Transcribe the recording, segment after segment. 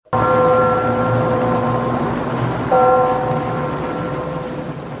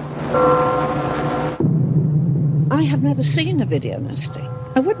never seen a video nasty.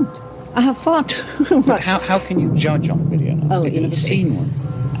 I wouldn't. I have far too much. How can you judge on video nasty? You've never seen one.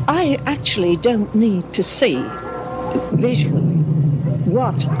 I actually don't need to see visually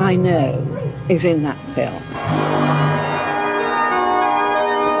what I know is in that film.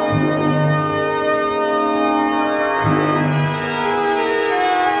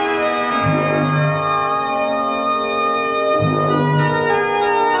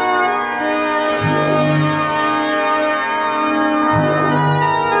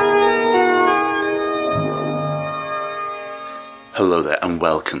 Hello there and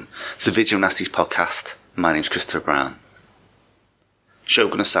welcome to the Video Nasties Podcast. My name's Christopher Brown.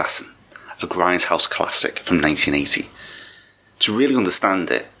 Shogun Assassin, a grindhouse classic from 1980. To really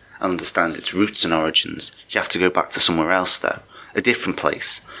understand it and understand its roots and origins, you have to go back to somewhere else though, a different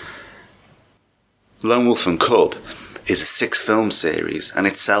place. Lone Wolf and Cub is a 6-film series and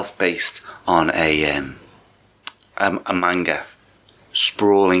itself based on a manga,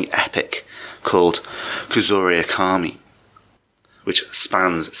 sprawling epic called Kuzuri Akami, which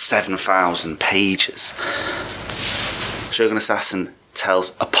spans 7,000 pages. Shogun Assassin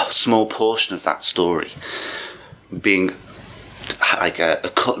tells a small portion of that story, being like a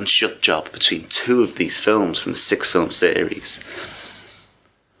cut and shut job between 2 of these films from the 6-film series.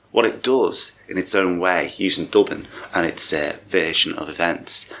 What it does in its own way, using dubbing and its version of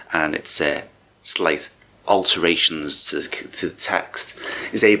events and its slight alterations to the text,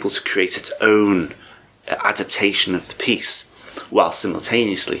 is able to create its own adaptation of the piece, while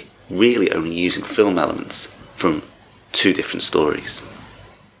simultaneously really only using film elements from 2 different stories.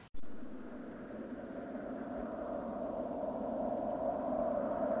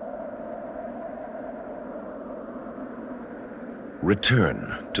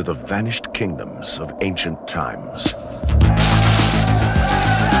 Return to the vanished kingdoms of ancient times.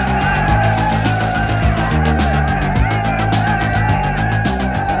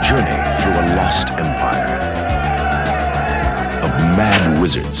 Journey through a lost empire of mad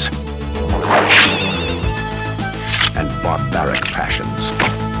wizards and barbaric passions.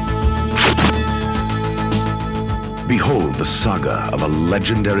 Behold the saga of a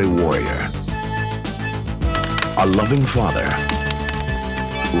legendary warrior, a loving father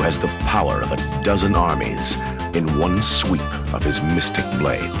who has the power of a dozen armies in one sweep of his mystic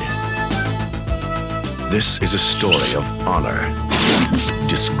blade. This is a story of honor,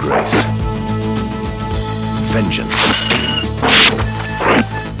 disgrace, vengeance,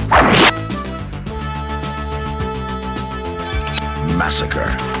 massacre,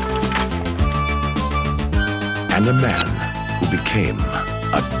 and a man who became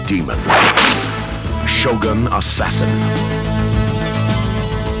a demon. Shogun Assassin.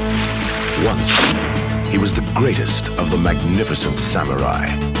 Once, he was the greatest of the magnificent samurai.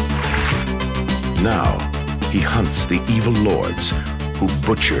 Now, he hunts the evil lords who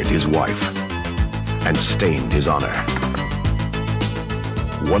butchered his wife and stained his honor.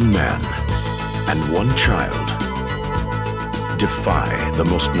 One man and one child defy the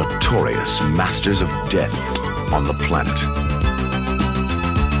most notorious masters of death on the planet.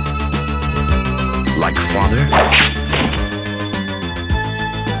 Like father,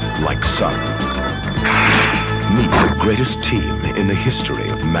 like son, meets the greatest team in the history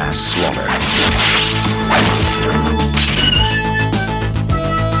of mass slaughter.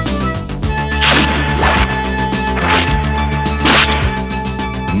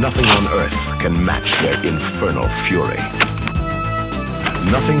 Nothing on earth can match their infernal fury.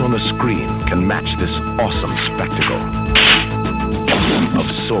 Nothing on the screen can match this awesome spectacle of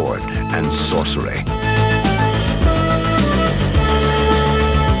sword and sorcery.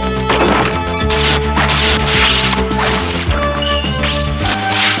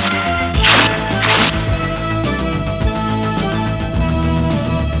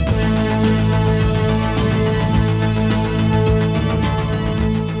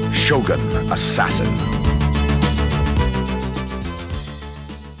 Shogun Assassin.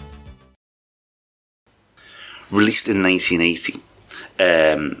 Released in 1980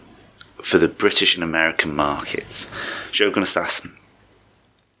 for the British and American markets, Shogun Assassin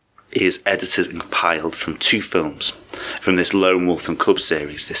is edited and compiled from 2 films from this Lone Wolf and Cub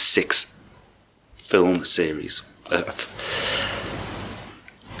series, this 6-film series.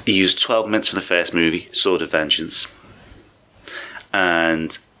 He used 12 minutes from the first movie, Sword of Vengeance,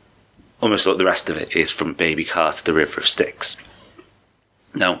 and almost like the rest of it is from Baby Car to the River of Styx.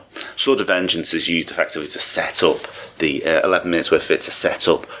 Now, Sword of Vengeance is used effectively to set up the 11 minutes worth of it, to set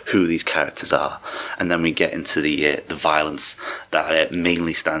up who these characters are, and then we get into the violence that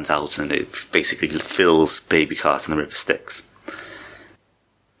mainly stands out, and it basically fills Baby Cart and the River Styx.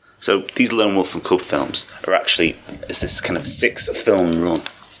 So these Lone Wolf and Cub films are actually this kind of 6-film run.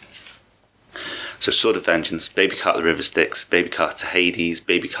 So Sword of Vengeance, Baby Cart the River Styx, Baby Cart to Hades,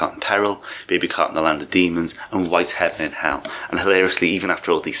 Baby Cart in Peril, Baby Cart in the Land of Demons, and White Heaven in Hell. And hilariously, even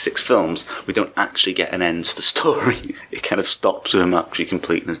after all these 6 films, we don't actually get an end to the story. It kind of stops with him actually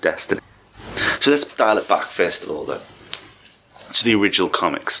completing his destiny. So let's dial it back first of all, though, to the original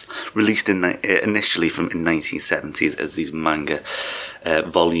comics, released initially in 1970s as these manga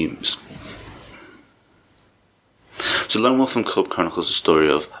volumes. So Lone Wolf and Cub chronicles the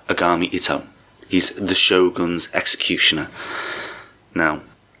story of Ogami Ito. He's the Shogun's executioner. Now,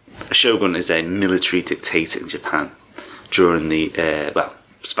 a Shogun is a military dictator in Japan during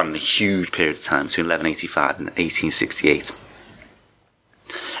spanning a huge period of time between 1185 and 1868.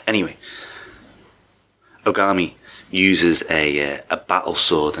 Anyway, Ogami uses a battle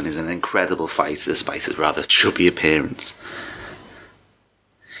sword and is an incredible fighter despite his rather chubby appearance.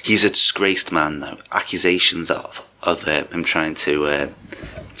 He's a disgraced man, though. Accusations of him trying to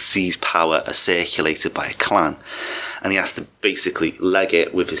seize power are circulated by a clan, and he has to basically leg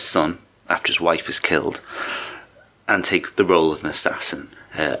it with his son after his wife is killed and take the role of an assassin,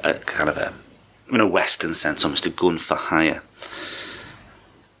 in a Western sense, almost a gun for hire.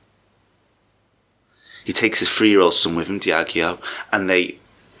 He takes his 3-year-old son with him, Diageo, and they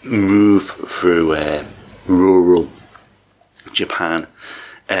move through rural Japan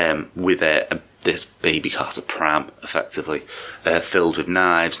with this baby cart, a pram, effectively, filled with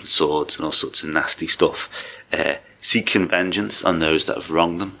knives and swords and all sorts of nasty stuff, seeking vengeance on those that have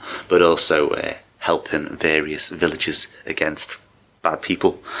wronged them, but also helping various villages against bad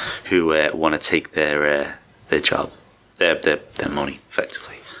people who want to take their job, their money,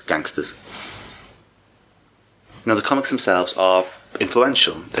 effectively, gangsters. Now, the comics themselves are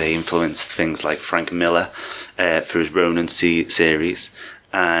influential. They influenced things like Frank Miller through his Ronin series,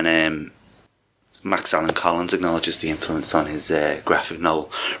 and Max Allan Collins acknowledges the influence on his graphic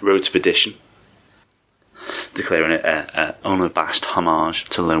novel Road to Perdition, declaring it an unabashed homage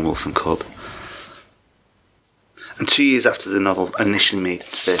to Lone Wolf and Cub. And 2 years after the novel initially made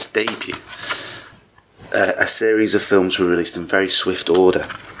its first debut, a series of films were released in very swift order.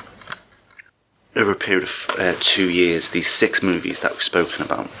 Over a period of 2 years, these 6 movies that we've spoken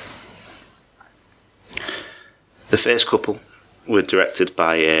about. The first couple were directed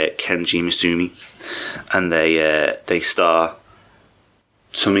by Kenji Misumi, and they star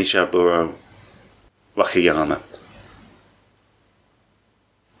Tomijaburo Wakayama,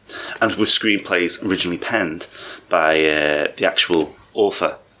 and with screenplays originally penned by the actual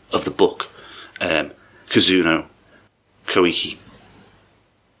author of the book, Kazuno Koike.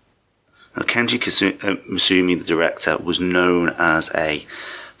 Now, Kenji Misumi, the director, was known as a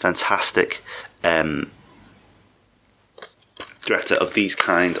fantastic director of these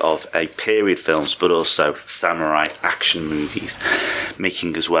kind of period films, but also samurai action movies,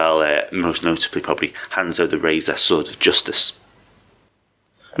 making as well, most notably probably Hanzo the Razor, Sword of Justice.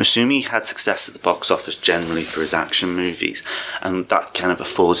 Misumi had success at the box office generally for his action movies, and that kind of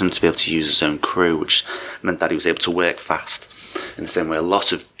afforded him to be able to use his own crew, which meant that he was able to work fast. In the same way, a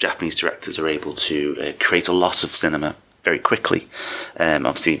lot of Japanese directors are able to create a lot of cinema very quickly.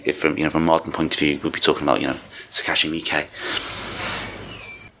 Obviously, if from a modern point of view, we'll be talking about Takashi Miike.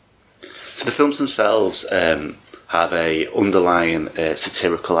 So the films themselves have a underlying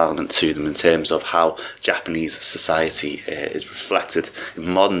satirical element to them in terms of how Japanese society is reflected in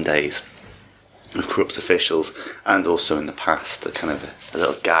modern days with corrupt officials, and also in the past, a kind of a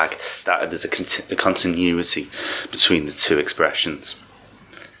little gag that there's a continuity between the two expressions.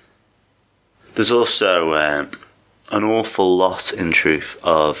 There's also an awful lot, in truth,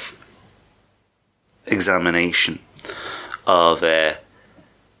 of examination of, and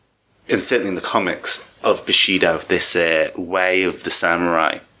certainly in the comics, of Bushido, this way of the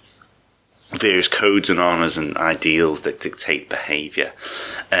samurai, various codes and honours and ideals that dictate behaviour.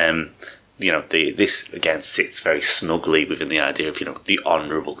 This again sits very snugly within the idea of, the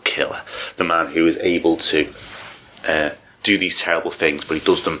honourable killer, the man who is able to do these terrible things, but he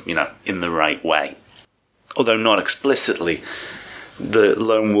does them, in the right way. Although not explicitly, the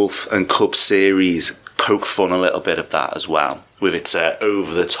Lone Wolf and Cub series poke fun a little bit of that as well, with its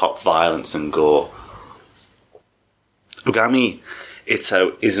over-the-top violence and gore. Ogami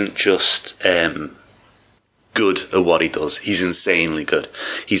Ito isn't just good at what he does. He's insanely good.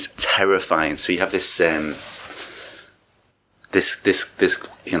 He's terrifying. So you have this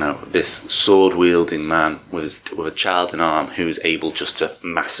sword wielding man with a child in arm who is able just to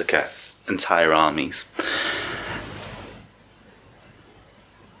massacre entire armies.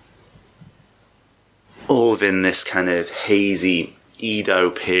 All within this kind of hazy Edo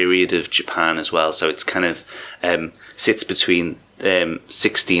period of Japan as well. So it's kind of sits between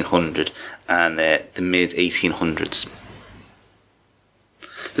 1600 and the mid 1800s.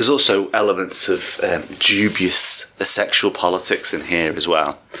 There's also elements of dubious sexual politics in here as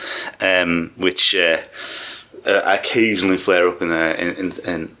well, which occasionally flare up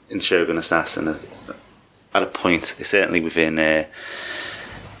in Shogun Assassin at a point, certainly within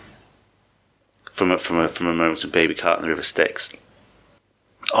from a moment of Baby Cart and the River Styx.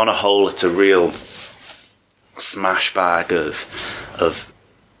 On a whole, it's a real smash bag of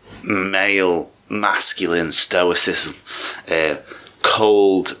male masculine stoicism,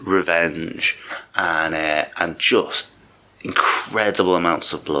 cold revenge, and just incredible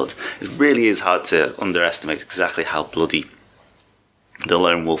amounts of blood. It really is hard to underestimate exactly how bloody the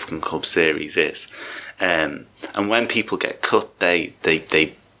Lone Wolf and Cub series is. And when people get cut, they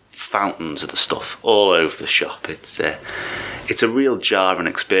fountains of the stuff all over the shop. It's a real jarring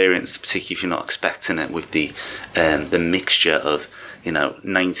experience, particularly if you're not expecting it, with the mixture of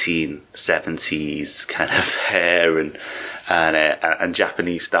 1970s kind of hair and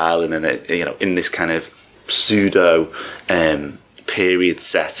Japanese styling, and in this kind of pseudo period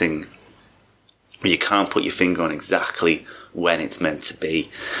setting where you can't put your finger on exactly when it's meant to be,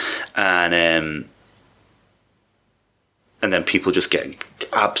 and then people just getting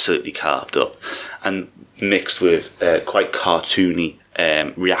absolutely carved up, and mixed with quite cartoony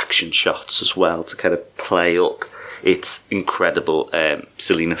reaction shots as well to kind of play up its incredible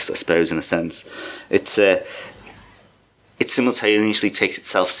silliness, I suppose, in a sense. It simultaneously takes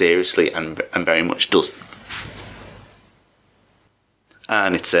itself seriously and very much doesn't.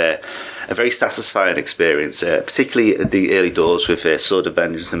 And it's a very satisfying experience, particularly at the early doors with Sword of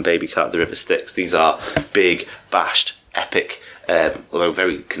Vengeance and Baby Cart the River Styx. These are big, bashed, epic, although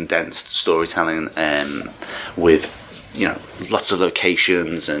very condensed storytelling, with lots of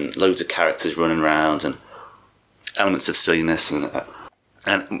locations and loads of characters running around and elements of silliness,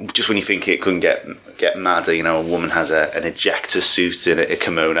 and just when you think it couldn't get madder, a woman has an ejector suit in a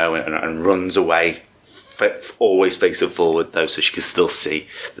kimono and runs away, always facing forward though, so she can still see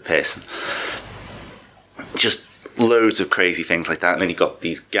the person. Just loads of crazy things like that, and then you've got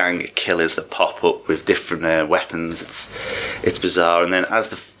these gang of killers that pop up with different weapons. It's bizarre, and then as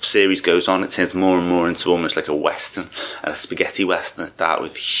the series goes on, it turns more and more into almost like a western, and a spaghetti western at that,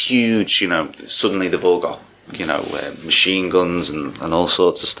 with huge, suddenly they've all got machine guns and all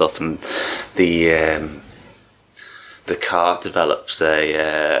sorts of stuff, and the cart develops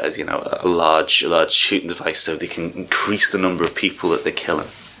a large shooting device so they can increase the number of people that they're killing.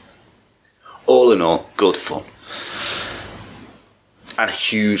 All in all, good fun, and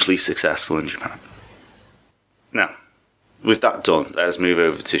hugely successful in Japan. Now, with that done, let us move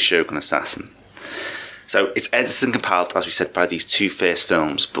over to Shogun Assassin. So it's edited and compiled, as we said, by these two first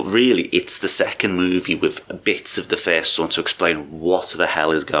films, but really it's the second movie with bits of the first one to explain what the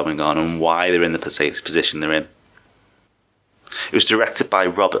hell is going on and why they're in the position they're in. It was directed by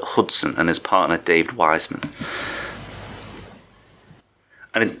Robert Hudson and his partner David Wiseman.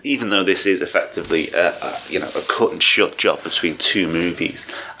 And even though this is effectively a cut and shut job between two movies,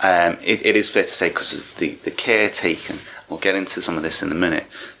 it is fair to say, because of the care taken, we'll get into some of this in a minute,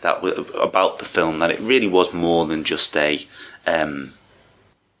 about the film, that it really was more than just a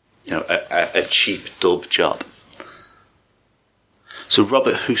cheap dub job. So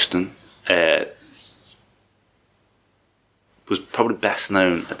Robert Huston was probably best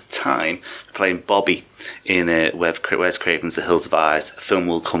known at the time for playing Bobby in Wes Craven's The Hills of Eyes, a film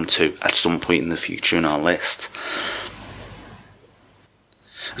we'll come to at some point in the future in our list.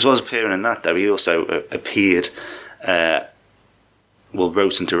 As well as appearing in that, though, he also appeared,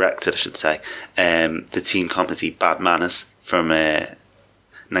 wrote and directed, I should say, the teen comedy Bad Manners from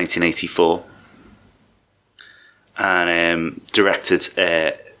 1984, and directed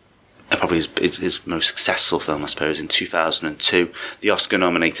probably his most successful film, I suppose, in 2002, the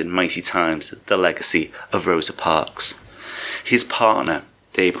Oscar-nominated Mighty Times, The Legacy of Rosa Parks. His partner,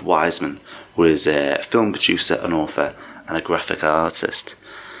 David Wiseman, was a film producer, an author, and a graphic artist.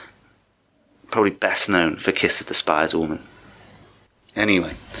 Probably best known for Kiss of the Spies Woman.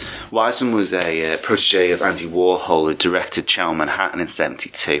 Anyway, Wiseman was a protege of Andy Warhol, who directed Ciao Manhattan in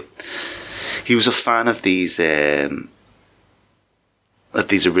 1972. He was a fan of these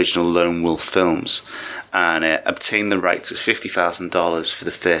original Lone Wolf films, and obtained the rights at $50,000 for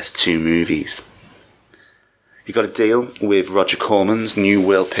the first two movies. He got a deal with Roger Corman's New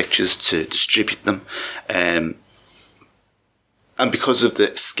World Pictures to distribute them, and because of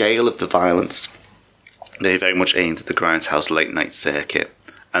the scale of the violence, they very much aimed at the grindhouse late night circuit,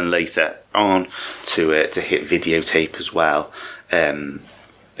 and later on to hit videotape as well.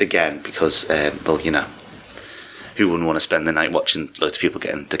 Again, because who wouldn't want to spend the night watching loads of people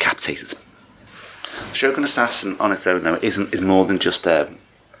getting decapitated? Shogun Assassin on its own, though, is more than just a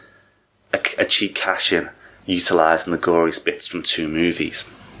cheap cash-in utilising the gory bits from two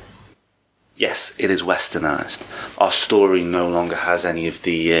movies. Yes, it is westernised. Our story no longer has any of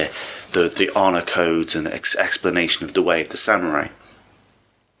the honour codes and explanation of the way of the samurai.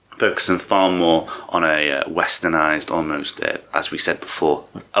 Focusing far more on a westernised, almost, as we said before,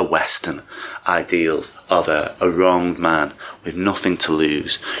 a western ideals of a wronged man with nothing to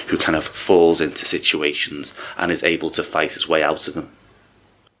lose, who kind of falls into situations and is able to fight his way out of them.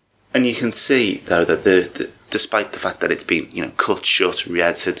 And you can see, though, that despite the fact that it's been, cut short,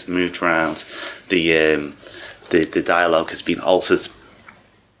 re-edited, moved around, the dialogue has been altered,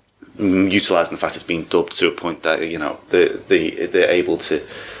 utilising the fact it's been dubbed to a point that they're able to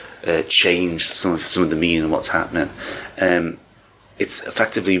change some of the meaning of what's happening. It's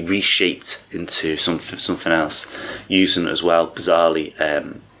effectively reshaped into something else, using as well, bizarrely,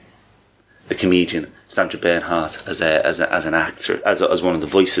 the comedian Sandra Bernhardt as an actor, as one of the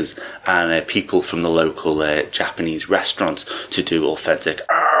voices, and people from the local Japanese restaurant to do authentic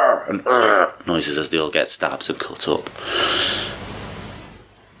 "arr" and "arr" noises as they all get stabbed and cut up.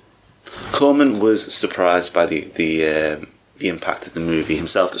 Corman was surprised by the impact of the movie,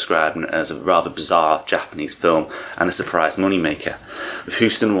 himself describing it as a rather bizarre Japanese film and a surprise moneymaker, with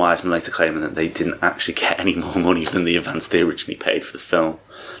Huston and Wiseman later claiming that they didn't actually get any more money than the advance they originally paid for the film,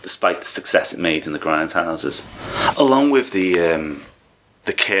 despite the success it made in the grindhouses. Along with the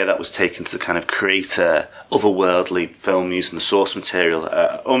care that was taken to kind of create a otherworldly film using the source material,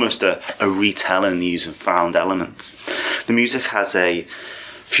 almost a retelling using found elements. The music has a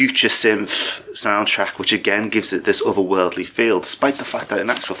future synth soundtrack, which again gives it this otherworldly feel, despite the fact that, in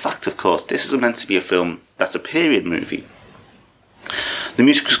actual fact, of course, this is meant to be a film that's a period movie. The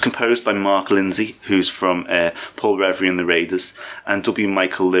music was composed by Mark Lindsay, who's from Paul Reverie and the Raiders, and W.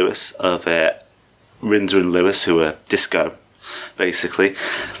 Michael Lewis of Rinder and Lewis, who are disco, basically.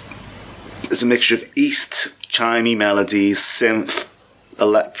 It's a mixture of East, chimey melodies, synth,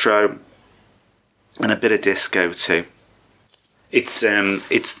 electro, and a bit of disco too. It's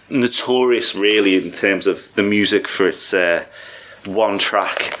notorious, really, in terms of the music for its one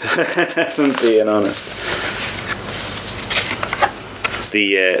track, if I'm being honest.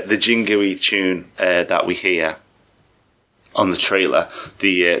 The jingui tune that we hear on the trailer,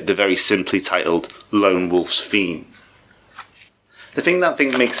 the very simply titled Lone Wolf's Theme. The thing that I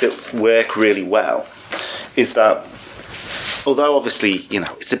think makes it work really well is that, although obviously,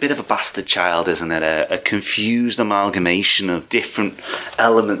 it's a bit of a bastard child, isn't it? A confused amalgamation of different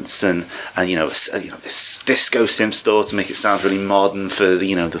elements and this disco synth store to make it sound really modern for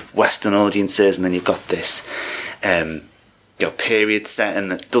the Western audiences, and then you've got this period setting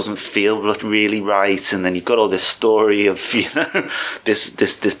that doesn't feel really right, and then you've got all this story of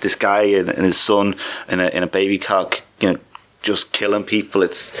this guy and his son in a baby car, just killing people.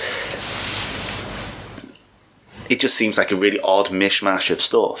 It just seems like a really odd mishmash of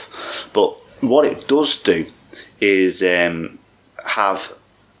stuff. But what it does do is have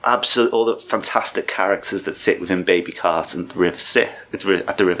absolutely all the fantastic characters that sit within Baby Cart and at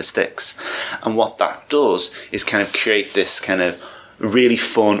the River Styx. And what that does is kind of create this kind of really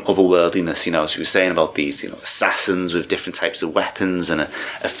fun otherworldliness, as we were saying about these, assassins with different types of weapons, and a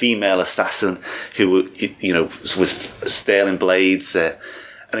female assassin who, with sterling blades,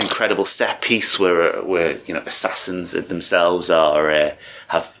 an incredible set piece where assassins themselves are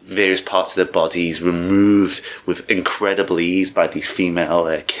have various parts of their bodies removed with incredible ease by these female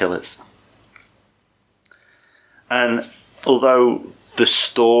killers. And although the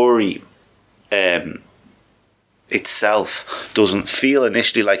story itself doesn't feel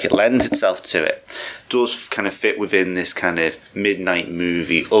initially like it lends itself to it, does kind of fit within this kind of midnight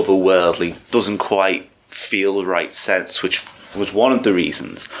movie, otherworldly, doesn't quite feel the right sense, which was one of the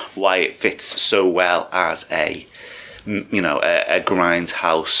reasons why it fits so well as a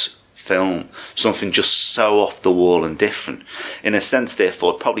grindhouse film, something just so off the wall and different. In a sense,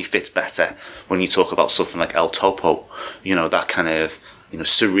 therefore, it probably fits better when you talk about something like El Topo, that kind of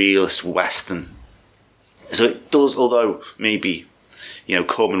surrealist western. So it does, although maybe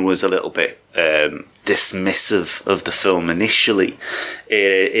Corman was a little bit dismissive of the film initially,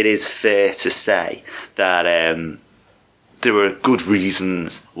 it is fair to say that there were good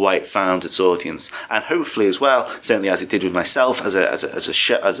reasons why it found its audience, and hopefully as well, certainly as it did with myself as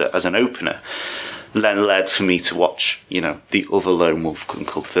an opener, then led for me to watch the other Lone Wolf and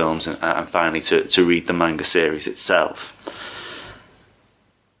Cub films and finally to read the manga series itself.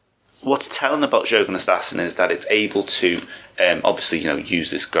 what's telling about Shogun Assassin is that it's able to obviously, use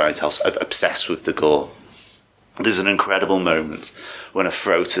this grindhouse, obsessed with the gore. There's an incredible moment when a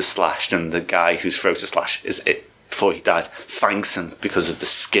throat is slashed, and the guy whose throat is slashed before he dies, thanks him because of the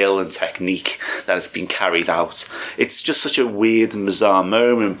skill and technique that has been carried out. It's just such a weird and bizarre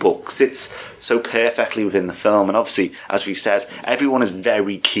moment, but sits so perfectly within the film. And obviously, as we said, everyone is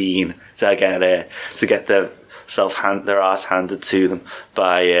very keen to get their arse handed to them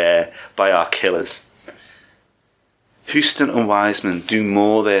by our killers. Huston and Wiseman do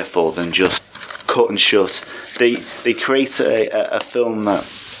more, therefore, than just cut and shut. They create a film that,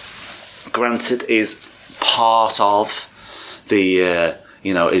 granted, is part of the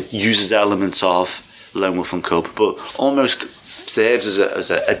it uses elements of Lone Wolf and Cub, but almost serves as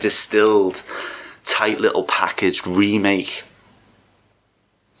a distilled, tight little packaged remake,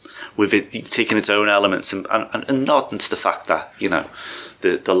 with it taking its own elements and nodding to the fact that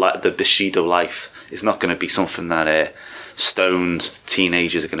the Bushido life is not going to be something that stoned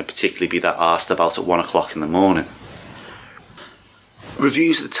teenagers are going to particularly be that arsed about at 1 o'clock in the morning.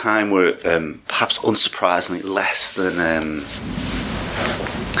 Reviews at the time were perhaps unsurprisingly less than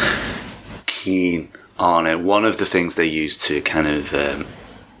keen on it. One of the things they used to kind of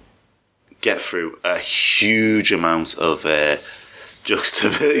get through a huge amount of just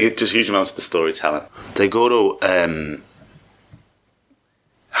huge amounts of the storytelling. Daigoro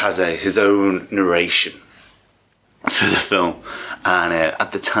has his own narration for the film, and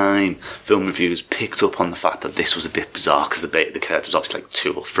at the time, film reviewers picked up on the fact that this was a bit bizarre because the character was obviously like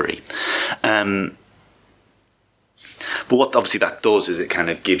 2 or 3. But what obviously that does is it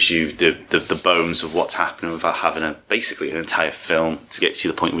kind of gives you the bones of what's happening without having basically an entire film to get to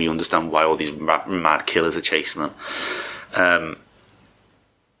the point where you understand why all these mad killers are chasing them.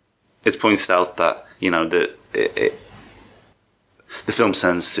 It's pointed out that the film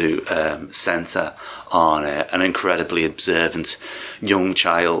tends to centre on an incredibly observant young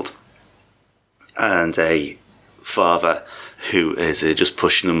child and a father who is just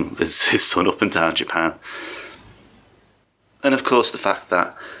pushing his son up and down Japan. And of course the fact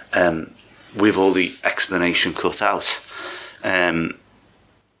that with all the explanation cut out,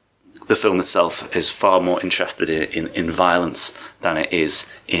 the film itself is far more interested in violence than it is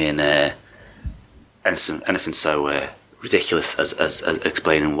in anything so ridiculous as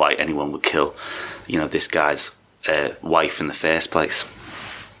explaining why anyone would kill this guy's wife in the first place.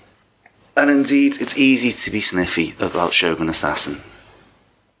 And indeed, it's easy to be sniffy about Shogun Assassin.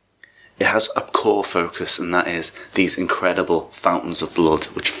 It has a core focus, and that is these incredible fountains of blood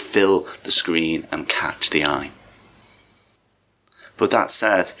which fill the screen and catch the eye. But that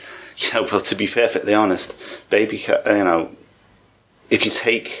said, to be perfectly honest, if you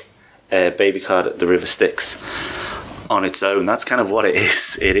take Baby Card at the River Styx on its own, that's kind of what it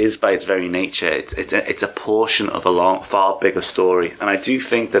is. It is by its very nature. It's a portion of a far bigger story, and I do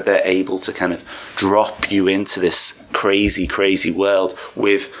think that they're able to kind of drop you into this crazy, crazy world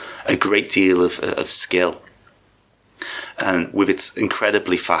with a great deal of skill, and with its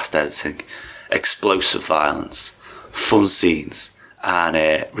incredibly fast editing, explosive violence, fun scenes, and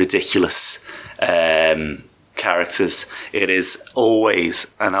ridiculous characters. It is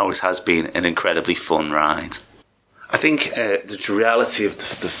always, and always has been, an incredibly fun ride. I think the reality of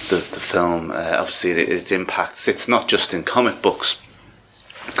the film, obviously its impact sits not just in comic books,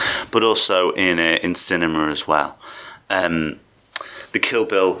 but also in cinema as well. The Kill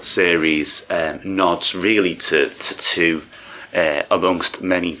Bill series nods really to two, amongst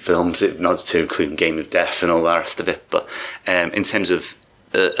many films it nods to, including Game of Death and all the rest of it. But in terms of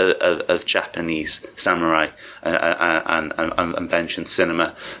Japanese samurai and Benshun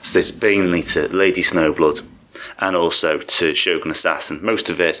cinema, so it's mainly to Lady Snowblood, and also to Shogun Assassin, most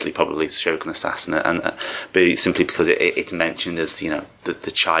overtly probably to Shogun Assassin, but simply because it's mentioned as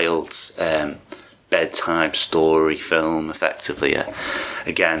the child's bedtime story film, effectively.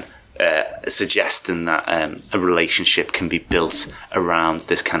 Again, suggesting that a relationship can be built around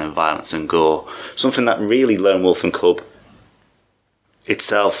this kind of violence and gore, something that really Lone Wolf and Cub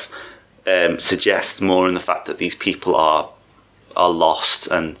itself suggests more in the fact that these people are lost,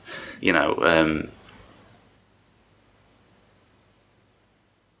 and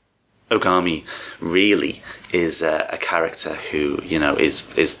Ogami really is a character who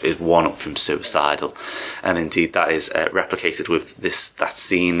is one up from suicidal, and indeed that is replicated with that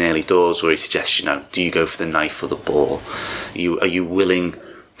scene nearly doors where he suggests, do you go for the knife or the ball? Are you willing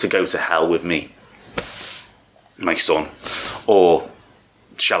to go to hell with me, my son, or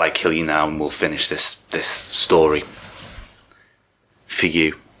shall I kill you now and we'll finish this story for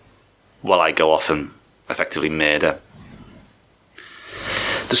you while I go off and effectively murder?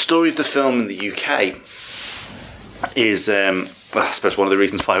 The story of the film in the UK is, well, I suppose one of the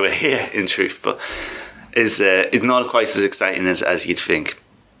reasons why we're here, in truth, but is not quite as exciting as you'd think.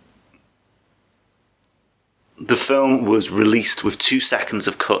 The film was released with 2 seconds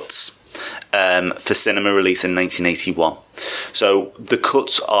of cuts for cinema release in 1981. So the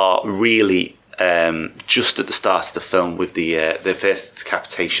cuts are really just at the start of the film with the first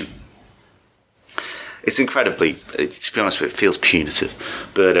decapitation. It's incredibly, to be honest with you, it feels punitive.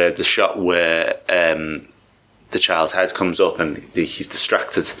 But the shot where the child's head comes up and he's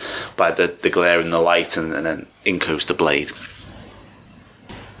distracted by the glare and the light, and then in goes the blade.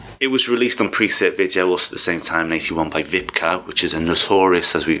 It was released on Pre-Cert Video also at the same time in 81 by Vipco, which is a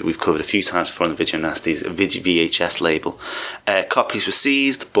notorious, as we've covered a few times before on the Video Nasties, VHS label. Copies were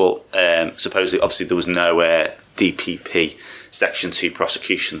seized, but supposedly, obviously, there was no DPP Section 2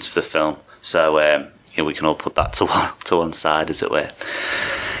 prosecutions for the film. So we can all put that to one side, as it were.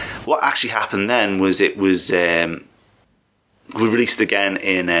 What actually happened then was it was we released again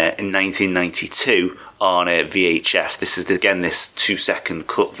in 1992 on VHS. This is again this 2-second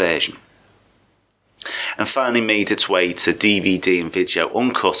cut version, and finally made its way to DVD and video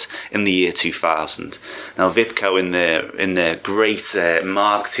uncut in the year 2000. Now Vipco, in their great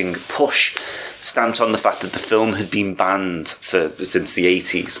marketing push, stamped on the fact that the film had been banned since the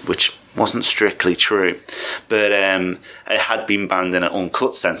 80s, which wasn't strictly true, but it had been banned in an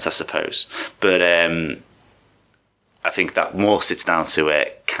uncut sense, I suppose. But I think that more sits down to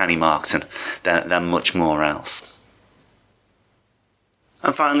canny marketing than much more else.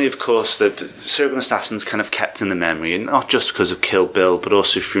 And finally, of course, the Shogun Assassin's kind of kept in the memory, and not just because of Kill Bill, but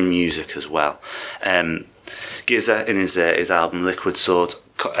also through music as well. Giza, in his album Liquid Sword,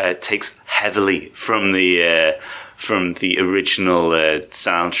 takes heavily from the original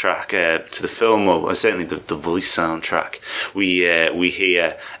soundtrack to the film, or certainly the voice soundtrack. We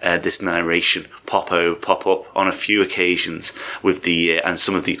hear this narration pop up on a few occasions with and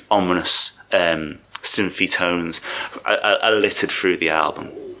some of the ominous synthy tones are littered through the album.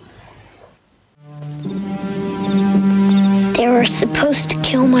 They were supposed to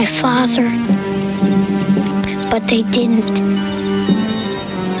kill my father, but they didn't.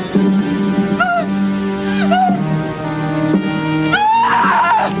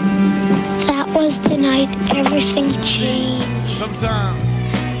 The night everything changed. Sometimes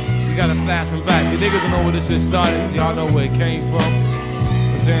you gotta fast and back. See, niggas don't know where this shit started. Y'all know where it came from.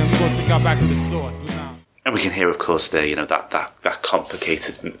 I'm saying we're gonna take y'all back to the source. And we can hear, of course, that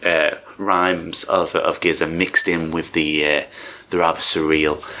complicated rhymes of Giza mixed in with the rather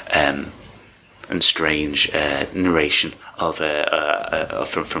surreal and strange narration of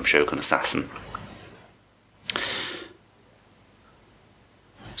from Shogun Assassin.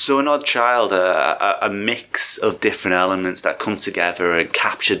 So An Odd Child, a mix of different elements that come together and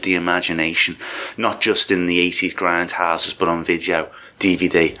captured the imagination, not just in the 80s grindhouses, but on video,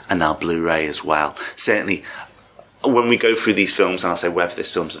 DVD, and now Blu-ray as well. Certainly, when we go through these films, and I'll say whether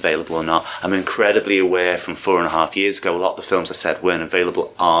this film's available or not, I'm incredibly aware from 4.5 years ago, a lot of the films I said weren't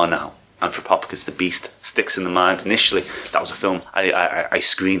available are now. Anthropophagus the Beast sticks in the mind. Initially, that was a film I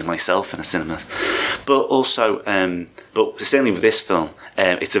screened myself in a cinema. But also, but certainly with this film,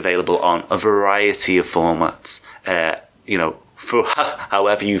 it's available on a variety of formats, for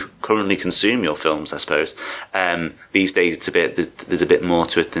however you currently consume your films, I suppose. These days, there's a bit more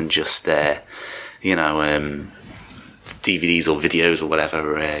to it than just, DVDs or videos or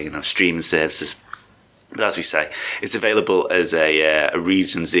whatever, streaming services. But as we say, it's available as a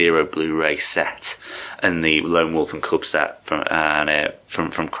Region Zero Blu-ray set and the Lone Wolf and Cub set from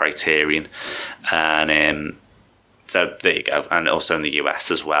Criterion, and so there you go. And also in the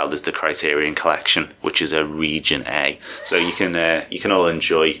US as well, there's the Criterion Collection, which is a Region A. So you can all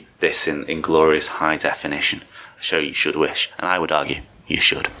enjoy this in glorious high definition. A show you should wish, and I would argue you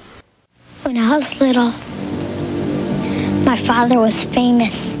should. When I was little, my father was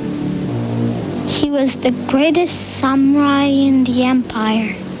famous. He was the greatest samurai in the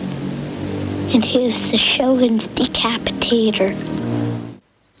empire, and he was the Shogun's decapitator.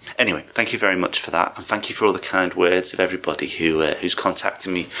 Anyway, thank you very much for that, and thank you for all the kind words of everybody who's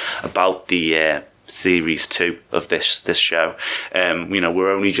contacted me about the series 2 of this show.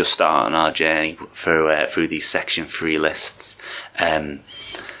 We're only just starting our journey through these Section 3 lists.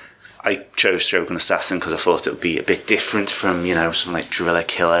 I chose Shogun Assassin because I thought it would be a bit different from, something like Driller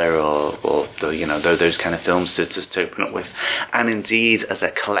Killer or those kind of films to open up with. And indeed, as a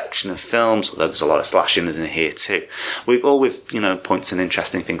collection of films, although there's a lot of slashing in here too, with points and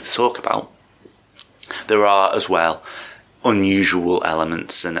interesting things to talk about, there are as well unusual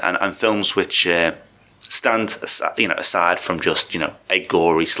elements and films which stand aside from just a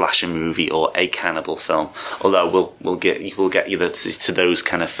gory slasher movie or a cannibal film, although we'll get you to those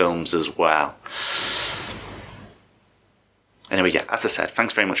kind of films as well. Anyway, yeah, as I said,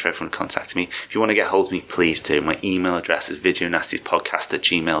 thanks very much for everyone contacting me. If you want to get hold of me, please do. My email address is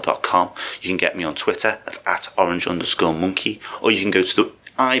videonastiespodcast@gmail.com. You can get me on Twitter, that's @orange_monkey, or you can go to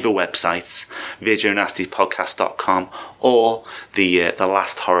either websites, videonastiespodcast.com or the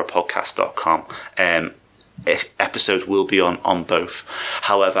lasthorrorpodcast.com. Episodes will be on both.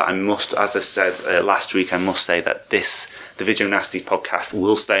 However, I must, as I said last week, I must say that the Video Nasties podcast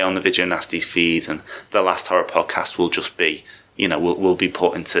will stay on the Video Nasties feed, and the Last Horror podcast will just be, will be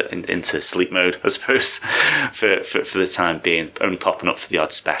put into sleep mode, I suppose, for the time being, only popping up for the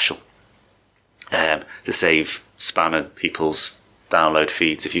odd special, to save spamming people's download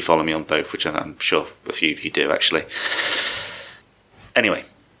feeds if you follow me on both, which I'm sure a few of you do actually. Anyway,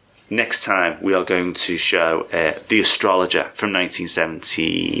 next time we are going to show The Astrologer from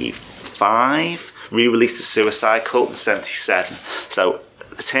 1975, re-released a Suicide Cult in 77. So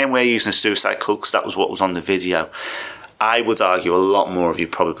the term we're using is Suicide Cult because that was what was on the video. I would argue a lot more of you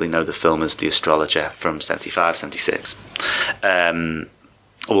probably know the film as The Astrologer from 75, 76.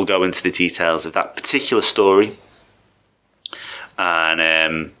 We'll go into the details of that particular story. And,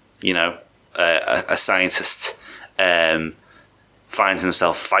 a scientist finds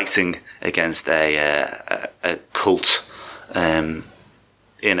himself fighting against a cult in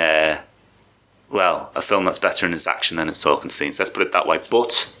a film that's better in its action than its talking scenes. Let's put it that way.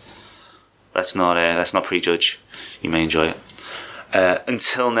 But let's not prejudge. You may enjoy it.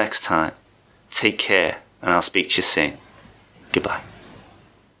 Until next time, take care, and I'll speak to you soon. Goodbye.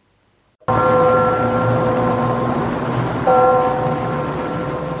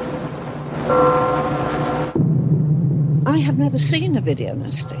 I have never seen a video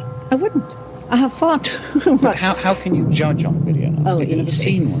nasty. I wouldn't. I have far too much. How can you judge on a video nasty? You've never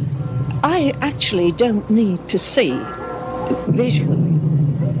seen one. I actually don't need to see visually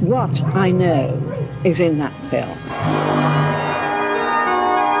what I know is in that film.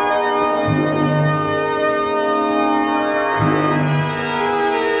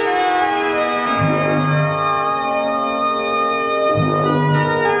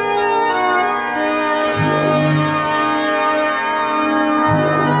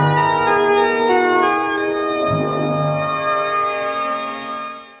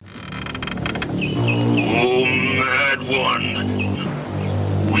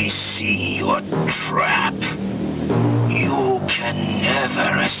 Trap. You can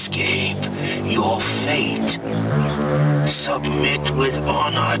never escape your fate. Submit with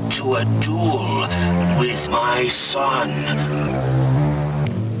honor to a duel with my son.